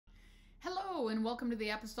Hello and welcome to the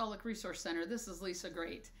Apostolic Resource Center. This is Lisa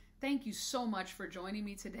Great. Thank you so much for joining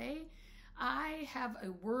me today. I have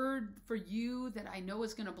a word for you that I know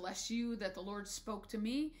is going to bless you, that the Lord spoke to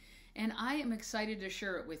me, and I am excited to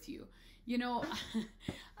share it with you. You know,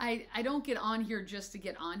 I don't get on here just to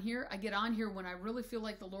get on here. I get on here when I really feel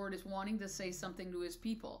like the Lord is wanting to say something to his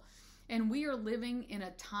people. And we are living in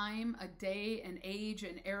a time, a day, an age,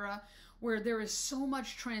 an era where there is so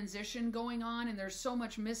much transition going on and there's so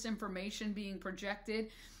much misinformation being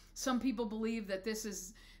projected. Some people believe that this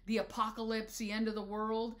is the apocalypse, the end of the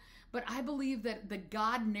world. But I believe that the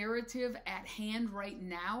God narrative at hand right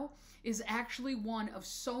now is actually one of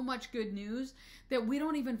so much good news that we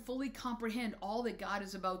don't even fully comprehend all that God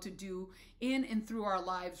is about to do in and through our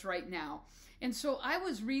lives right now. And so I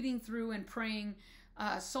was reading through and praying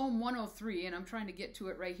Psalm 103, and I'm trying to get to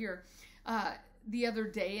it right here, the other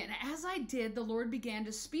day. And as I did, the Lord began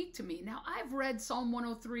to speak to me. Now, I've read Psalm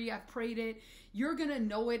 103. I've prayed it. You're going to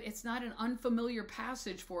know it. It's not an unfamiliar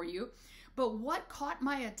passage for you. But what caught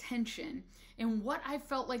my attention and what I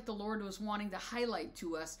felt like the Lord was wanting to highlight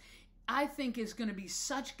to us, I think is going to be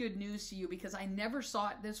such good news to you, because I never saw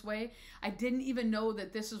it this way. I didn't even know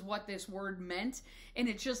that this is what this word meant. And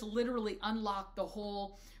it just literally unlocked the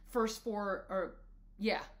whole first four, or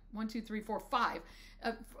yeah, 1, 2, 3, 4, 5.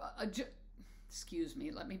 Excuse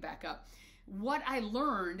me, let me back up. What I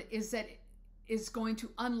learned is that is going to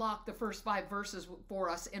unlock the first 5 verses for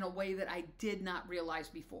us in a way that I did not realize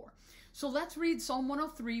before. So let's read Psalm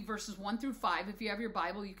 103, verses 1 through 5. If you have your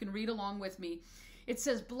Bible, you can read along with me. It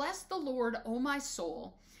says, "Bless the Lord, O my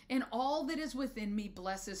soul, and all that is within me,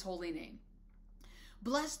 bless his holy name.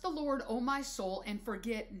 Bless the Lord, O my soul, and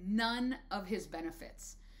forget none of his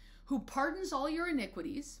benefits, who pardons all your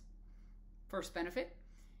iniquities," first benefit,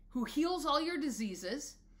 "who heals all your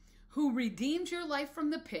diseases, who redeems your life from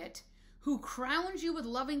the pit, who crowns you with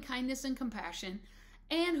loving kindness and compassion,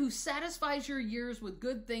 and who satisfies your years with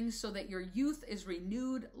good things so that your youth is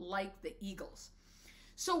renewed like the eagles."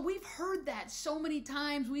 So we've heard that so many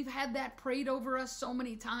times. We've had that prayed over us so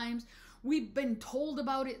many times. We've been told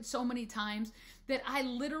about it so many times that I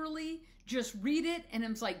literally just read it and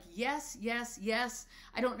I'm like, yes, yes, yes.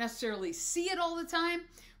 I don't necessarily see it all the time,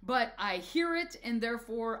 but I hear it and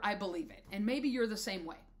therefore I believe it. And maybe you're the same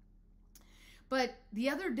way. But the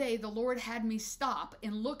other day, the Lord had me stop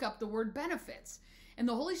and look up the word benefits. And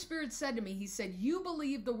the Holy Spirit said to me, he said, "You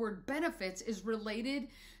believe the word benefits is related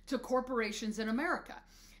to corporations in America."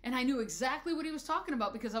 And I knew exactly what he was talking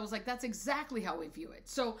about, because I was like, that's exactly how we view it.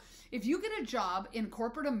 So if you get a job in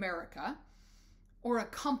corporate America or a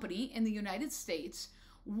company in the United States,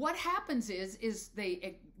 what happens is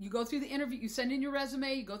you go through the interview, you send in your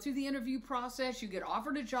resume, you go through the interview process, you get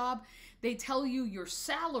offered a job, they tell you your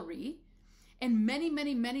salary, and many,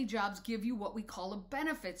 many, many jobs give you what we call a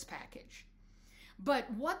benefits package. But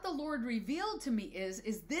what the Lord revealed to me is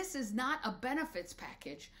this is not a benefits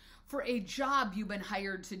package for a job you've been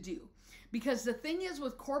hired to do. Because the thing is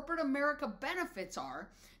with corporate America, benefits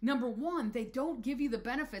are, number one, they don't give you the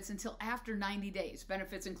benefits until after 90 days.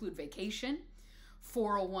 Benefits include vacation,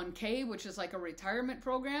 401k, which is like a retirement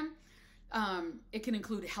program. It can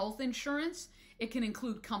include health insurance. It can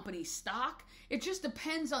include company stock. It just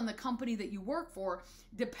depends on the company that you work for,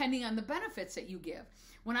 depending on the benefits that you give.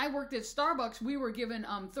 When I worked at Starbucks, we were given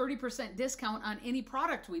 30% discount on any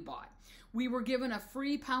product we bought. We were given a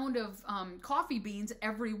free pound of coffee beans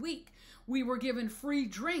every week. We were given free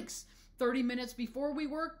drinks 30 minutes before we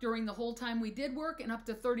worked, during the whole time we did work, and up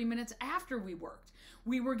to 30 minutes after we worked.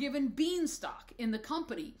 We were given bean stock in the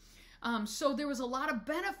company. So there was a lot of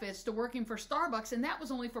benefits to working for Starbucks, and that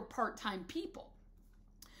was only for part-time people.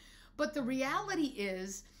 But the reality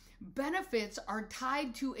is, benefits are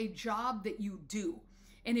tied to a job that you do.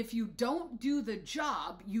 And if you don't do the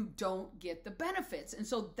job, you don't get the benefits. And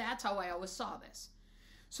so that's how I always saw this.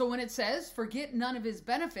 So when it says, "forget none of his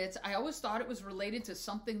benefits," I always thought it was related to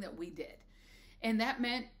something that we did. And that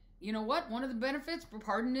meant, you know what? One of the benefits,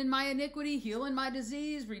 pardoning my iniquity, healing my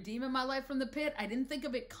disease, redeeming my life from the pit. I didn't think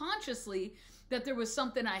of it consciously that there was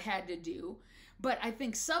something I had to do. But I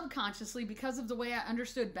think subconsciously, because of the way I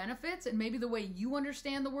understood benefits and maybe the way you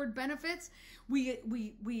understand the word benefits, we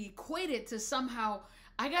equate it to somehow,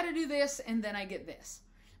 I got to do this and then I get this.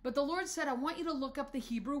 But the Lord said, I want you to look up the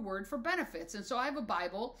Hebrew word for benefits. And so I have a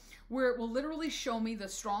Bible where it will literally show me the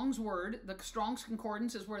Strong's word. The Strong's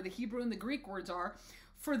Concordance is where the Hebrew and the Greek words are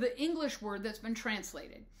for the English word that's been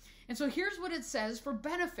translated. And so here's what it says for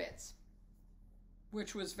benefits,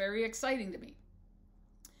 which was very exciting to me.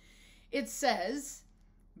 It says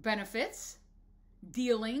benefits,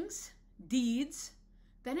 dealings, deeds.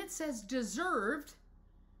 Then it says deserved,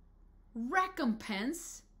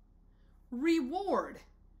 recompense, reward.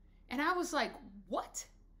 And I was like, what?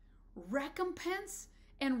 Recompense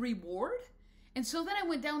and reward? And so then I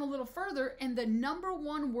went down a little further, and the number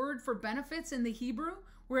one word for benefits in the Hebrew,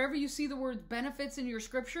 wherever you see the word benefits in your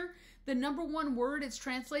scripture, the number one word it's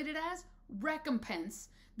translated as recompense.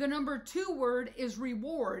 The number two word is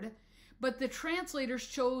reward, but the translators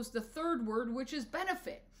chose the third word, which is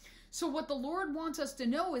benefit. So what the Lord wants us to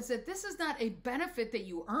know is that this is not a benefit that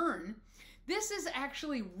you earn. This is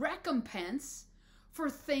actually recompense for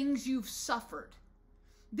things you've suffered.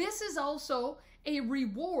 This is also a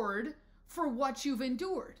reward for what you've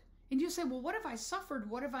endured. And you say, well, what have I suffered?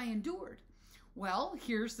 What have I endured? Well,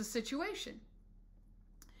 here's the situation.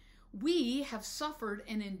 We have suffered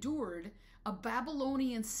and endured a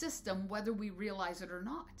Babylonian system, whether we realize it or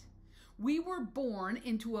not. We were born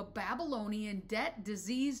into a Babylonian debt,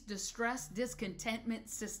 disease, distress, discontentment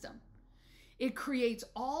system. It creates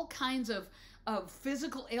all kinds of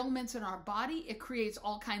physical ailments in our body. It creates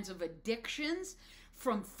all kinds of addictions,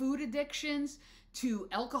 from food addictions to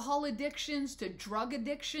alcohol addictions, to drug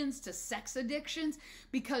addictions, to sex addictions,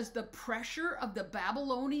 because the pressure of the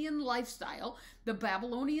Babylonian lifestyle, the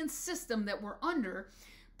Babylonian system that we're under,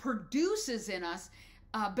 produces in us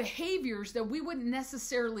behaviors that we wouldn't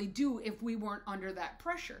necessarily do if we weren't under that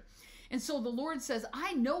pressure. And so the Lord says,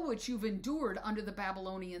 I know what you've endured under the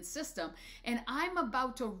Babylonian system, and I'm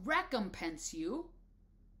about to recompense you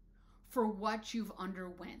for what you've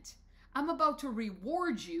underwent. I'm about to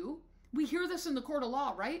reward you. We hear this in the court of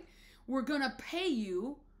law, right? We're going to pay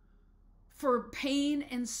you for pain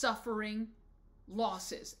and suffering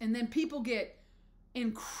losses. And then people get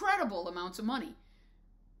incredible amounts of money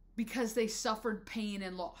because they suffered pain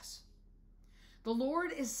and loss. The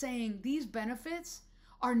Lord is saying these benefits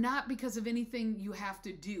are not because of anything you have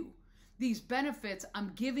to do. These benefits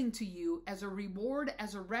I'm giving to you as a reward,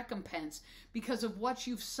 as a recompense, because of what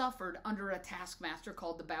you've suffered under a taskmaster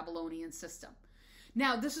called the Babylonian system.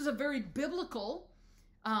 Now, this is a very biblical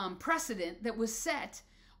precedent that was set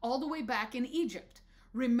all the way back in Egypt.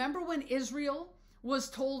 Remember when Israel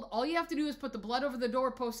was told, all you have to do is put the blood over the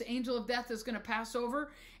doorpost, the angel of death is going to pass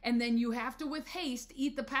over, and then you have to, with haste,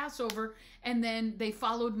 eat the Passover, and then they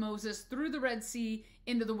followed Moses through the Red Sea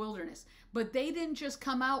into the wilderness. But they didn't just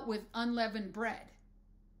come out with unleavened bread.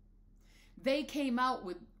 They came out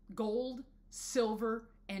with gold, silver,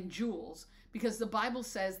 and jewels, because the Bible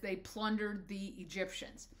says they plundered the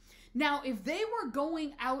Egyptians. Now, if they were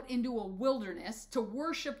going out into a wilderness to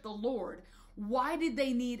worship the Lord, why did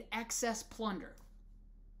they need excess plunder?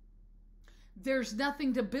 There's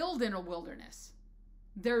nothing to build in a wilderness.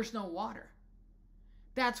 There's no water.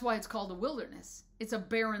 That's why it's called a wilderness. It's a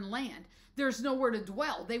barren land. There's nowhere to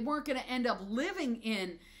dwell. They weren't going to end up living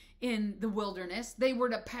in the wilderness. They were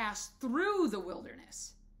to pass through the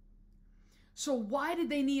wilderness. So why did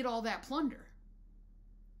they need all that plunder?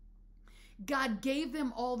 God gave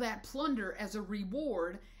them all that plunder as a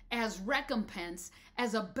reward, as recompense,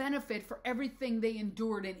 as a benefit for everything they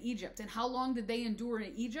endured in Egypt. And how long did they endure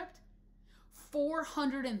in Egypt?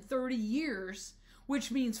 430 years, which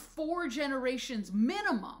means 4 generations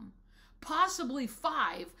minimum, possibly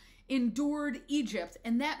 5, endured Egypt.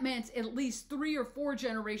 And that meant at least 3 or 4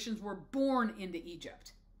 generations were born into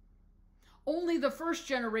Egypt. Only the first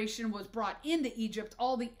generation was brought into Egypt.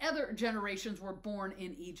 All the other generations were born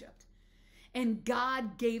in Egypt. And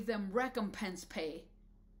God gave them recompense pay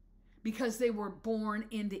because they were born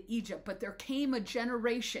into Egypt. But there came a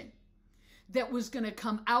generation that was going to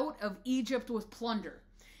come out of Egypt with plunder.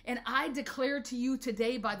 And I declare to you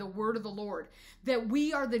today by the word of the Lord that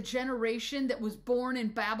we are the generation that was born in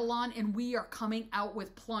Babylon, and we are coming out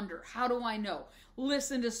with plunder. How do I know?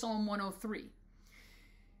 Listen to Psalm 103.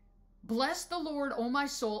 Bless the Lord, O my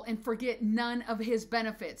soul, and forget none of his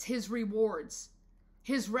benefits, his rewards,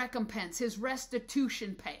 his recompense, his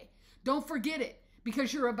restitution pay. Don't forget it,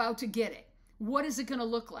 because you're about to get it. What is it going to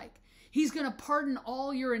look like? He's going to pardon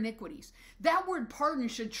all your iniquities. That word pardon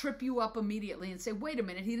should trip you up immediately and say, wait a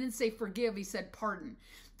minute, he didn't say forgive, he said pardon.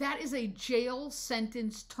 That is a jail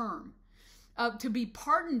sentence term. To be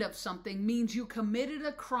pardoned of something means you committed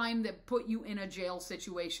a crime that put you in a jail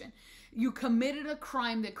situation. You committed a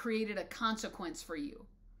crime that created a consequence for you.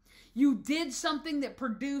 You did something that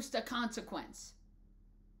produced a consequence.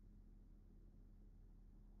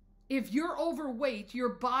 If you're overweight, your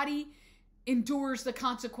body endures the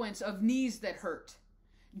consequence of knees that hurt,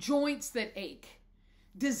 joints that ache,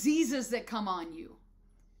 diseases that come on you.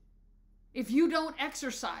 If you don't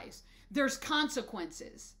exercise, there's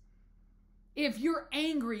consequences. If you're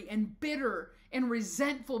angry and bitter and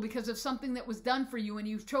resentful because of something that was done for you and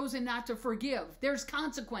you've chosen not to forgive, there's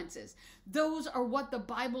consequences. Those are what the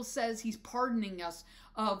Bible says he's pardoning us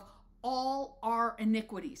of all our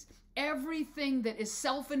iniquities. Everything that is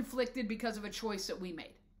self-inflicted because of a choice that we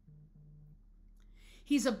made.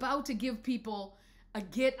 He's about to give people a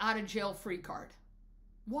get-out-of-jail-free card.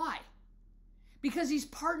 Why? Because he's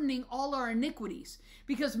pardoning all our iniquities.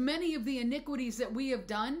 Because many of the iniquities that we have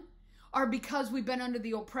done are because we've been under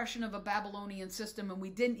the oppression of a Babylonian system and we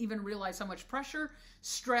didn't even realize how much pressure,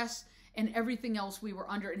 stress, and everything else we were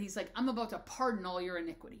under. And he's like, I'm about to pardon all your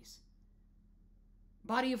iniquities.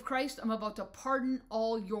 Body of Christ, I'm about to pardon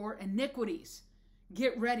all your iniquities.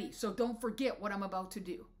 Get ready, so don't forget what I'm about to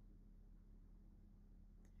do.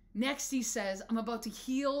 Next, he says, I'm about to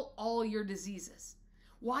heal all your diseases.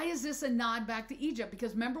 Why is this a nod back to Egypt?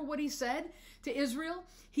 Because remember what he said to Israel?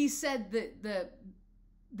 He said that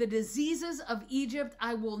the diseases of Egypt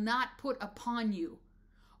I will not put upon you.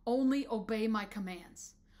 Only obey my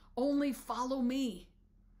commands. Only follow me.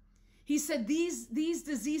 He said these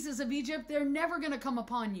diseases of Egypt, they're never going to come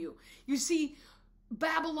upon you. You see,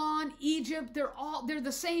 Babylon, Egypt, they're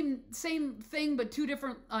the same thing, but two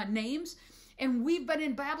different names. And we've been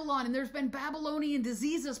in Babylon, and there's been Babylonian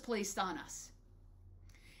diseases placed on us.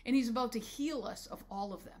 And he's about to heal us of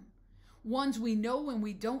all of them. Ones we know and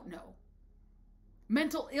we don't know.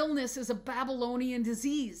 Mental illness is a Babylonian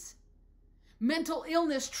disease. Mental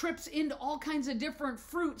illness trips into all kinds of different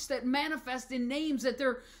fruits that manifest in names that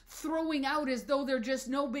they're throwing out as though they're just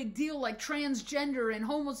no big deal, like transgender and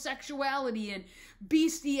homosexuality and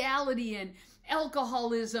bestiality and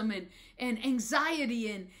alcoholism and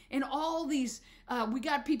anxiety and all these. We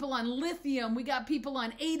got people on lithium, we got people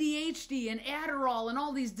on ADHD and Adderall and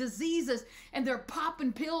all these diseases, and they're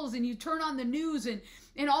popping pills, and you turn on the news and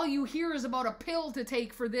all you hear is about a pill to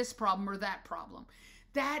take for this problem or that problem.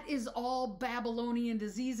 That is all Babylonian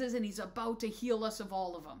diseases, and he's about to heal us of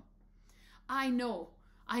all of them. I know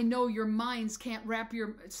your minds can't wrap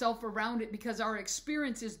yourself around it because our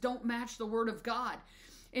experiences don't match the Word of God.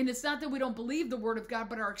 And it's not that we don't believe the Word of God,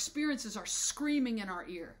 but our experiences are screaming in our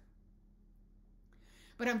ear.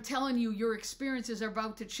 But I'm telling you, your experiences are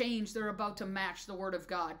about to change. They're about to match the Word of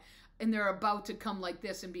God. And they're about to come like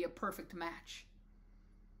this and be a perfect match.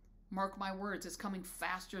 Mark my words, it's coming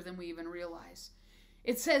faster than we even realize.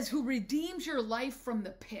 It says, who redeems your life from the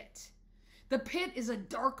pit. The pit is a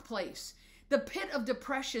dark place. The pit of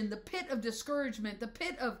depression, the pit of discouragement, the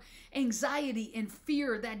pit of anxiety and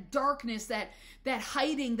fear, that darkness, that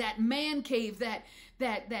hiding, that man cave,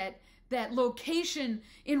 that location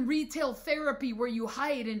in retail therapy where you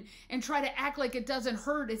hide and try to act like it doesn't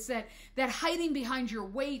hurt. It's that hiding behind your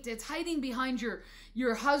weight. It's hiding behind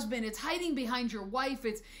your husband. It's hiding behind your wife.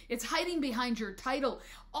 It's hiding behind your title.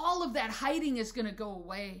 All of that hiding is going to go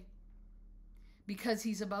away because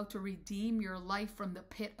he's about to redeem your life from the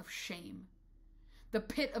pit of shame, the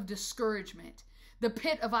pit of discouragement, the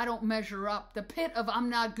pit of I don't measure up, the pit of I'm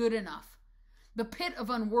not good enough, the pit of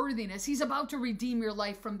unworthiness. He's about to redeem your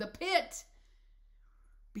life from the pit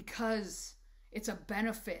because it's a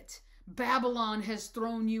benefit. Babylon has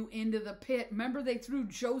thrown you into the pit. Remember, they threw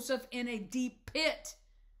Joseph in a deep pit.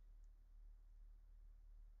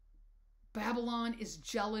 Babylon is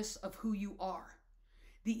jealous of who you are.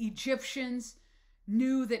 The Egyptians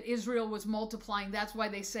knew that Israel was multiplying. That's why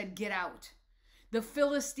they said, get out. The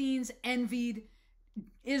Philistines envied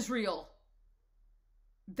Israel.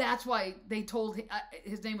 That's why they told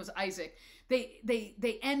his name was Isaac.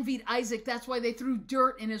 They envied Isaac. That's why they threw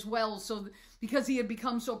dirt in his wells, because he had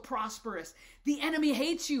become so prosperous. The enemy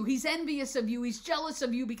hates you. He's envious of you. He's jealous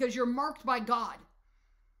of you because you're marked by God.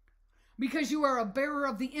 Because you are a bearer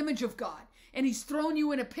of the image of God. And he's thrown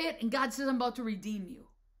you in a pit, and God says, I'm about to redeem you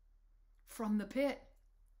from the pit.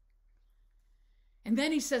 And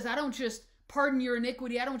then he says, I don't just pardon your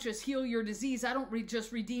iniquity. I don't just heal your disease. I don't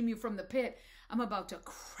just redeem you from the pit. I'm about to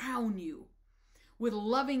crown you with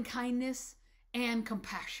loving kindness and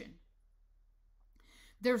compassion.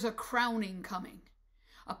 There's a crowning coming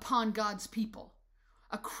upon God's people.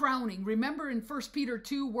 A crowning. Remember in 1 Peter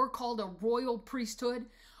 2, we're called a royal priesthood,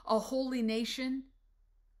 a holy nation,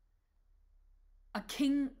 a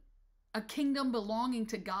kingdom belonging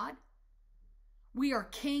to God. We are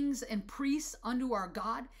kings and priests unto our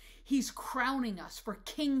God. He's crowning us for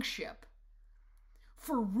kingship,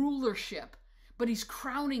 for rulership, but he's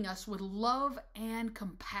crowning us with love and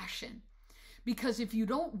compassion. Because if you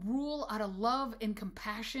don't rule out of love and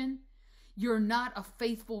compassion, you're not a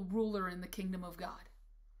faithful ruler in the kingdom of God.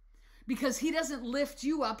 Because he doesn't lift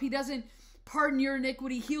you up. He doesn't pardon your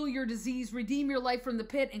iniquity, heal your disease, redeem your life from the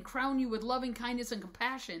pit, and crown you with loving kindness and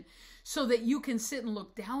compassion so that you can sit and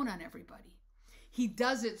look down on everybody. He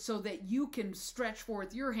does it so that you can stretch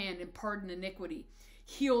forth your hand and pardon iniquity,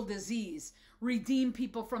 heal disease, redeem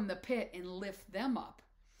people from the pit, and lift them up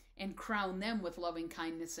and crown them with loving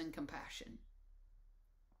kindness and compassion.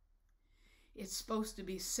 It's supposed to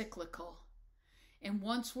be cyclical. And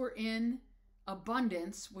once we're in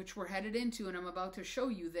abundance, which we're headed into, and I'm about to show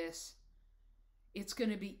you this, it's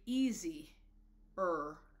going to be easier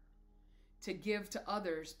to give to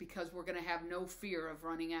others because we're going to have no fear of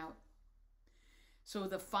running out. So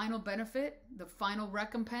the final benefit, the final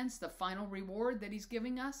recompense, the final reward that he's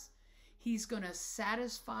giving us, he's going to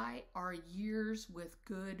satisfy our years with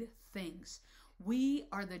good things. We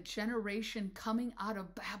are the generation coming out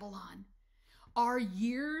of Babylon. Our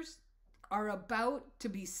years are about to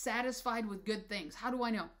be satisfied with good things. How do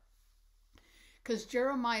I know? Because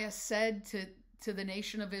Jeremiah said to the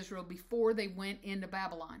nation of Israel before they went into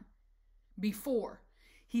Babylon,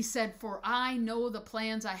 he said, "For I know the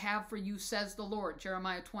plans I have for you, says the Lord,"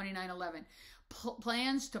 Jeremiah 29:11.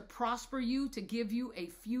 Plans to prosper you, to give you a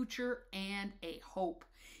future and a hope.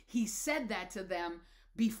 He said that to them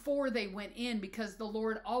before they went in, because the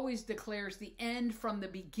Lord always declares the end from the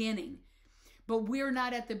beginning. But we're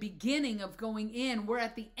not at the beginning of going in. We're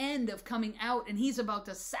at the end of coming out, and he's about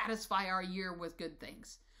to satisfy our year with good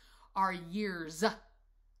things. Our years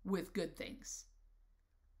with good things.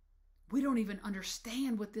 We don't even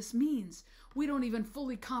understand what this means. We don't even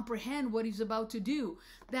fully comprehend what he's about to do.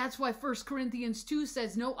 That's why 1 Corinthians 2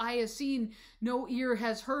 says, "No eye has seen, no ear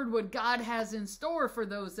has heard what God has in store for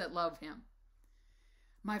those that love him."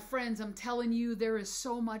 My friends, I'm telling you, there is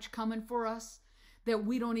so much coming for us that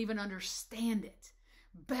we don't even understand it.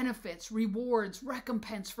 Benefits, rewards,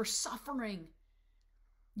 recompense for suffering.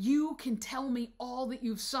 You can tell me all that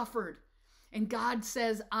you've suffered, and God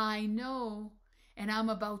says, "I know, and I'm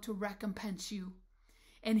about to recompense you."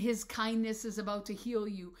 And his kindness is about to heal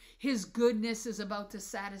you. His goodness is about to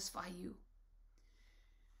satisfy you.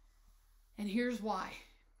 And here's why.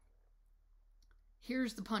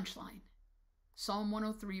 Here's the punchline. Psalm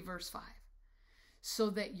 103, verse 5.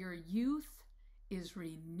 "So that your youth is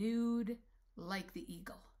renewed like the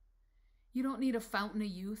eagle." You don't need a fountain of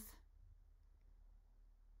youth.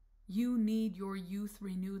 You need your youth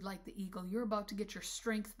renewed like the eagle. You're about to get your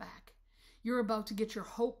strength back. You're about to get your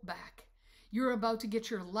hope back. You're about to get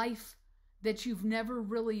your life that you've never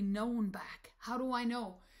really known back. How do I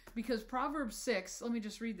know? Because Proverbs 6, let me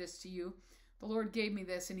just read this to you. The Lord gave me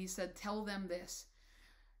this and he said, "Tell them this.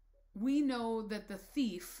 We know that the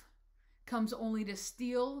thief comes only to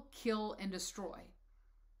steal, kill, and destroy."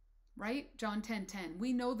 Right? John 10:10.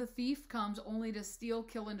 We know the thief comes only to steal,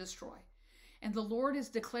 kill, and destroy. And the Lord is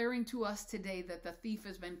declaring to us today that the thief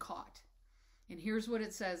has been caught. And here's what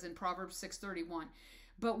it says in Proverbs 6:31.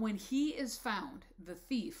 "But when he is found, the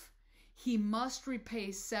thief, he must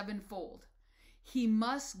repay sevenfold. He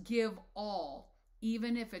must give all,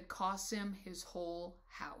 even if it costs him his whole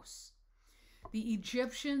house." The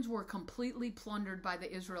Egyptians were completely plundered by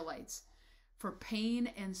the Israelites for pain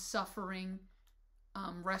and suffering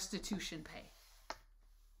restitution pay.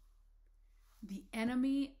 The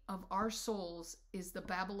enemy of our souls is the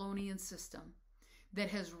Babylonian system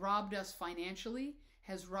that has robbed us financially,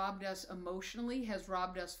 has robbed us emotionally, has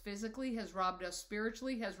robbed us physically, has robbed us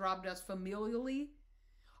spiritually, has robbed us familially.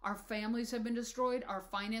 Our families have been destroyed. Our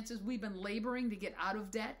finances, we've been laboring to get out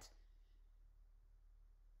of debt.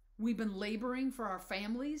 We've been laboring for our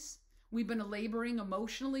families. We've been laboring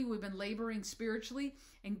emotionally. We've been laboring spiritually.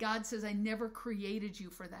 And God says, "I never created you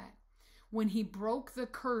for that." When he broke the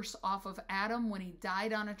curse off of Adam, when he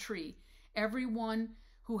died on a tree, everyone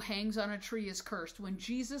who hangs on a tree is cursed. When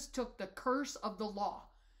Jesus took the curse of the law,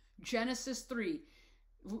 Genesis 3,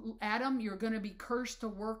 "Adam, you're going to be cursed to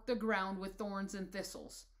work the ground with thorns and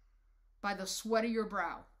thistles by the sweat of your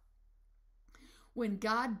brow." When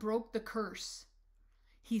God broke the curse,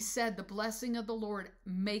 he said, "The blessing of the Lord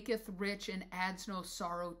maketh rich and adds no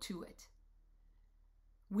sorrow to it."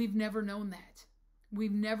 We've never known that.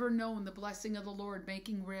 We've never known the blessing of the Lord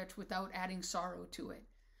making rich without adding sorrow to it.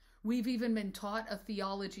 We've even been taught a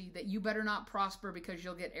theology that you better not prosper because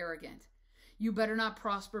you'll get arrogant. You better not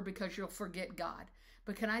prosper because you'll forget God.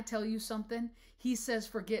 But can I tell you something? He says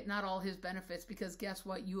forget not all his benefits, because guess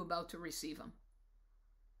what? You're about to receive them.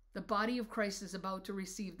 The body of Christ is about to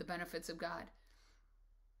receive the benefits of God.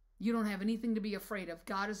 You don't have anything to be afraid of.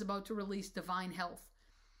 God is about to release divine health.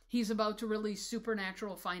 He's about to release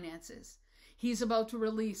supernatural finances. He's about to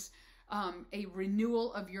release a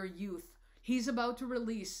renewal of your youth. He's about to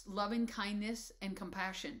release loving kindness and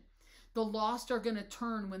compassion. The lost are going to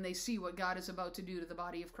turn when they see what God is about to do to the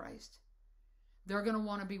body of Christ. They're going to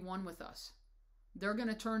want to be one with us. They're going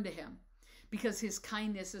to turn to him because his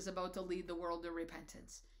kindness is about to lead the world to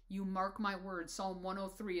repentance. You mark my words, Psalm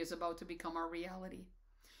 103 is about to become our reality.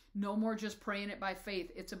 No more just praying it by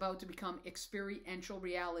faith. It's about to become experiential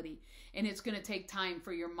reality. And it's going to take time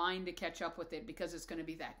for your mind to catch up with it because it's going to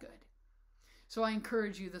be that good. So I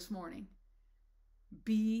encourage you this morning,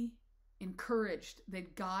 be encouraged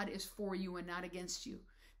that God is for you and not against you.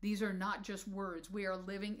 These are not just words. We are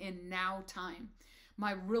living in now time.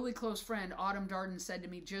 My really close friend, Autumn Darden, said to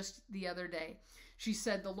me just the other day, she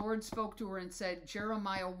said the Lord spoke to her and said,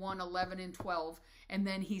 Jeremiah 1:11 and 12, and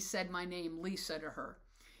then he said my name, Lisa, to her.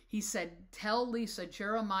 He said, tell Lisa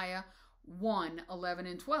Jeremiah 1:11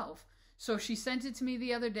 and 12. So she sent it to me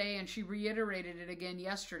the other day and she reiterated it again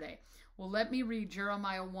yesterday. Well, let me read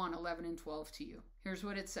Jeremiah 1:11 and 12 to you. Here's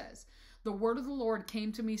what it says. The word of the Lord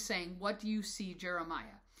came to me saying, what do you see,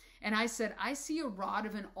 Jeremiah? And I said, I see a rod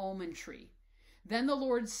of an almond tree. Then the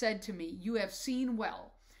Lord said to me, you have seen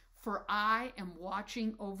well, for I am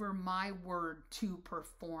watching over my word to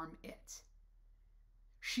perform it.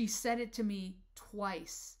 She said it to me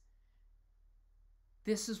twice.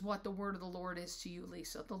 This is what the word of the Lord is to you,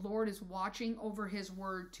 Lisa. The Lord is watching over his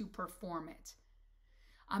word to perform it.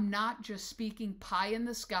 I'm not just speaking pie in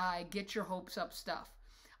the sky, get your hopes up stuff.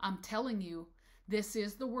 I'm telling you, this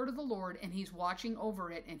is the word of the Lord and he's watching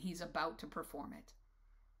over it and he's about to perform it.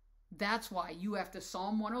 That's why you have to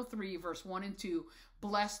Psalm 103 verse 1 and 2,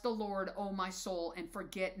 bless the Lord, O my soul, and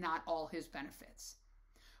forget not all his benefits.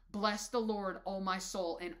 Bless the Lord, O my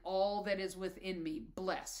soul, and all that is within me,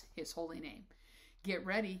 bless his holy name. Get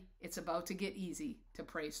ready. It's about to get easy to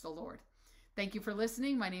praise the Lord. Thank you for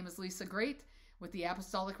listening. My name is Lisa Great with the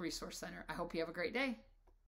Apostolic Resource Center. I hope you have a great day.